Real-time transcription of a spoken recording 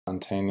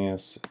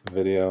Spontaneous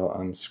video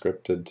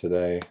unscripted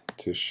today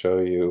to show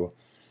you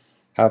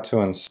how to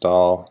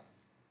install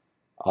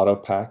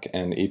autoPack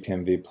and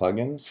ePMV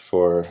plugins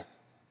for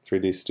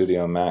 3D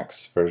Studio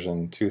Max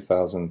version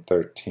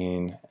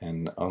 2013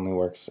 and only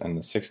works in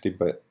the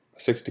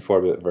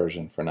 64-bit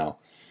version for now.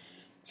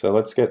 So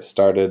let's get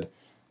started.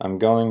 I'm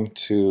going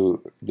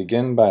to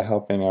begin by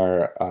helping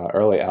our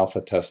early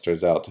alpha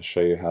testers out to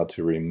show you how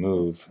to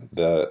remove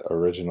the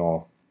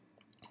original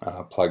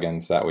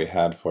plugins that we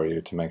had for you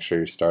to make sure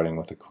you're starting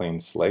with a clean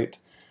slate.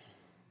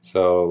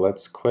 So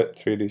let's quit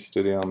 3D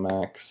Studio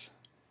Max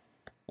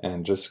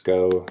and just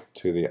go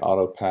to the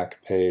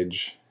autoPack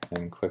page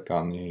and click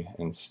on the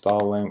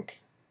install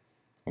link.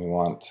 We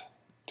want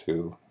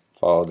to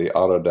follow the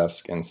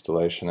Autodesk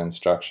installation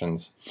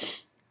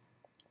instructions.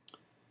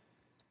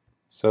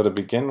 So to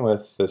begin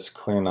with this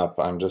cleanup,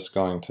 I'm just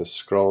going to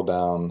scroll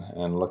down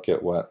and look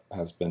at what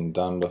has been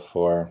done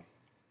before.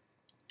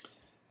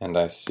 And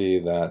I see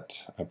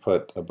that I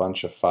put a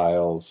bunch of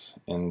files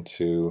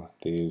into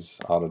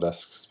these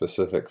Autodesk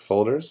specific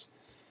folders.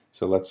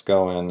 So let's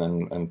go in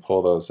and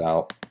pull those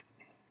out.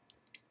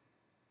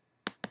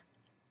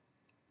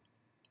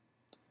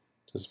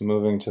 Just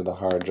moving to the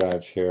hard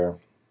drive here,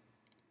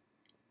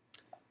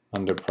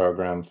 under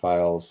Program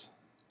Files,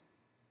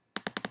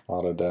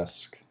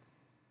 Autodesk,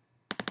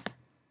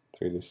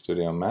 3D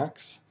Studio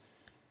Max.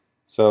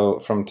 So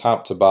from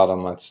top to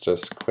bottom, let's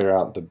just clear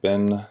out the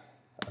bin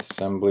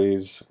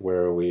assemblies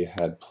where we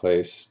had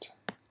placed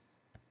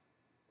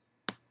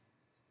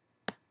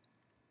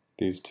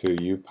these two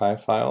UPy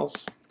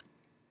files,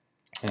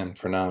 and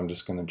for now I'm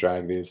just going to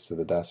drag these to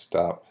the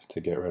desktop to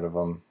get rid of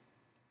them.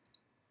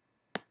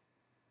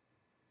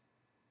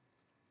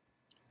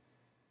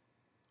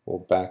 We'll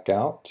back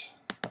out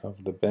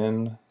of the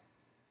bin,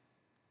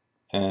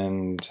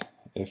 and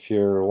if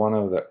you're one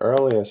of the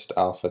earliest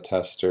alpha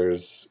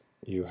testers,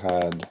 you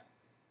had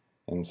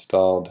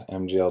installed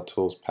MGL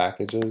Tools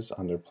packages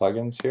under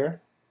plugins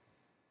here.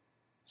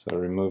 So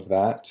remove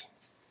that.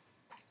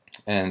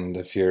 And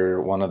if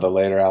you're one of the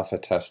later alpha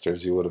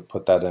testers, you would have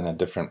put that in a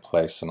different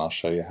place, and I'll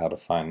show you how to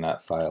find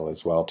that file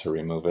as well to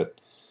remove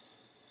it.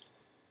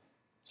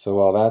 So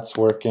while that's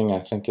working, I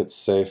think it's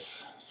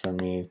safe for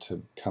me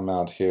to come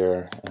out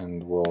here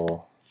and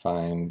we'll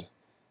find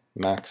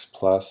Max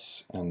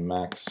Plus and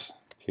Max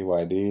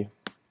PYD,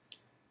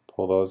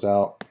 pull those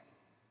out.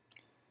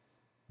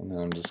 And then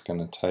I'm just going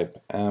to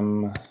type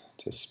M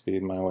to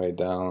speed my way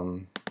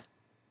down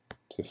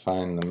to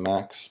find the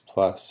Max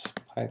Plus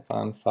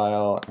Python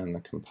file and the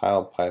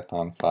compiled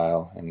Python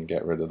file and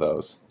get rid of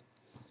those.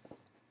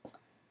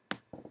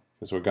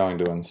 Because we're going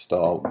to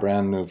install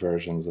brand new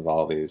versions of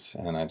all these,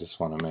 and I just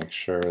want to make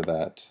sure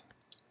that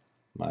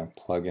my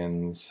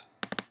plugins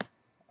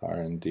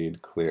are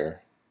indeed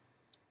clear.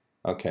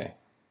 Okay.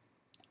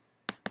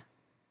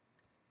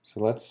 So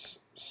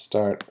let's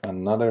start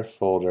another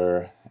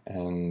folder,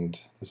 and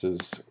this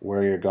is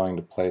where you're going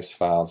to place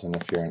files, and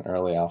if you're an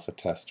early alpha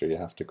tester you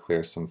have to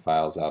clear some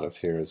files out of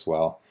here as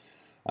well.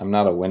 I'm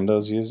not a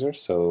Windows user,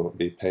 so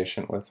be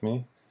patient with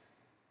me.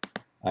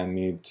 I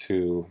need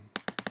to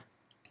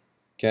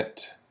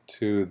get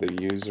to the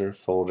user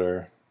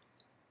folder.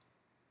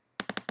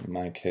 In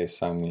my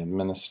case, I'm the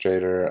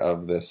administrator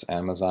of this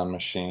Amazon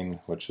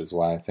machine, which is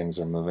why things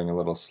are moving a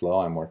little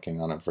slow. I'm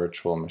working on a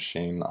virtual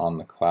machine on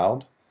the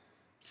cloud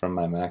from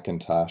my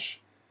Macintosh,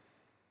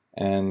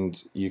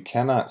 and you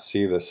cannot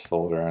see this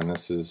folder, and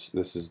this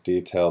is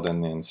detailed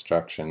in the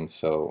instructions,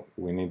 so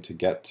we need to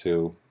get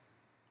to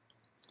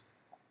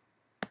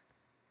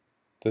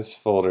this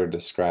folder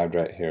described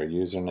right here,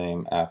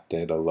 username app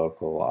data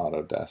local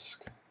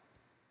Autodesk.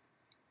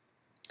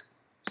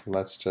 So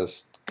let's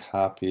just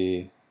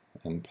copy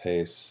and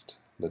paste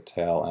the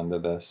tail end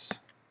of this.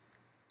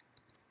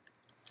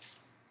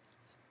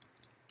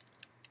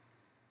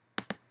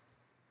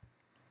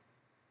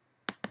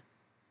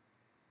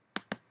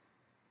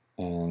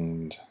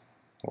 And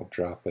we'll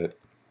drop it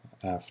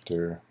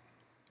after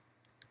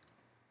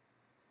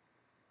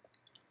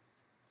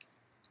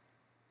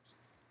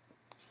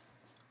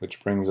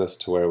which brings us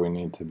to where we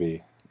need to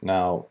be.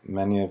 Now,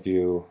 many of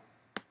you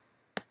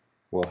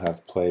will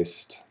have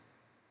placed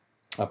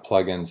a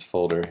plugins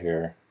folder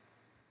here.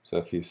 So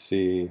if you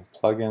see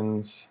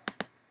plugins,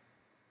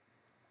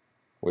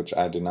 which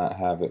I do not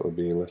have, it would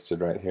be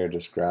listed right here.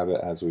 Just grab it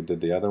as we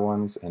did the other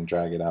ones and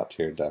drag it out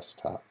to your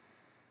desktop.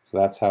 So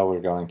that's how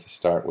we're going to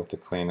start with the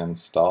clean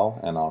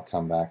install, and I'll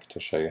come back to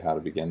show you how to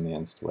begin the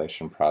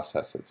installation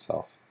process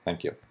itself.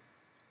 Thank you.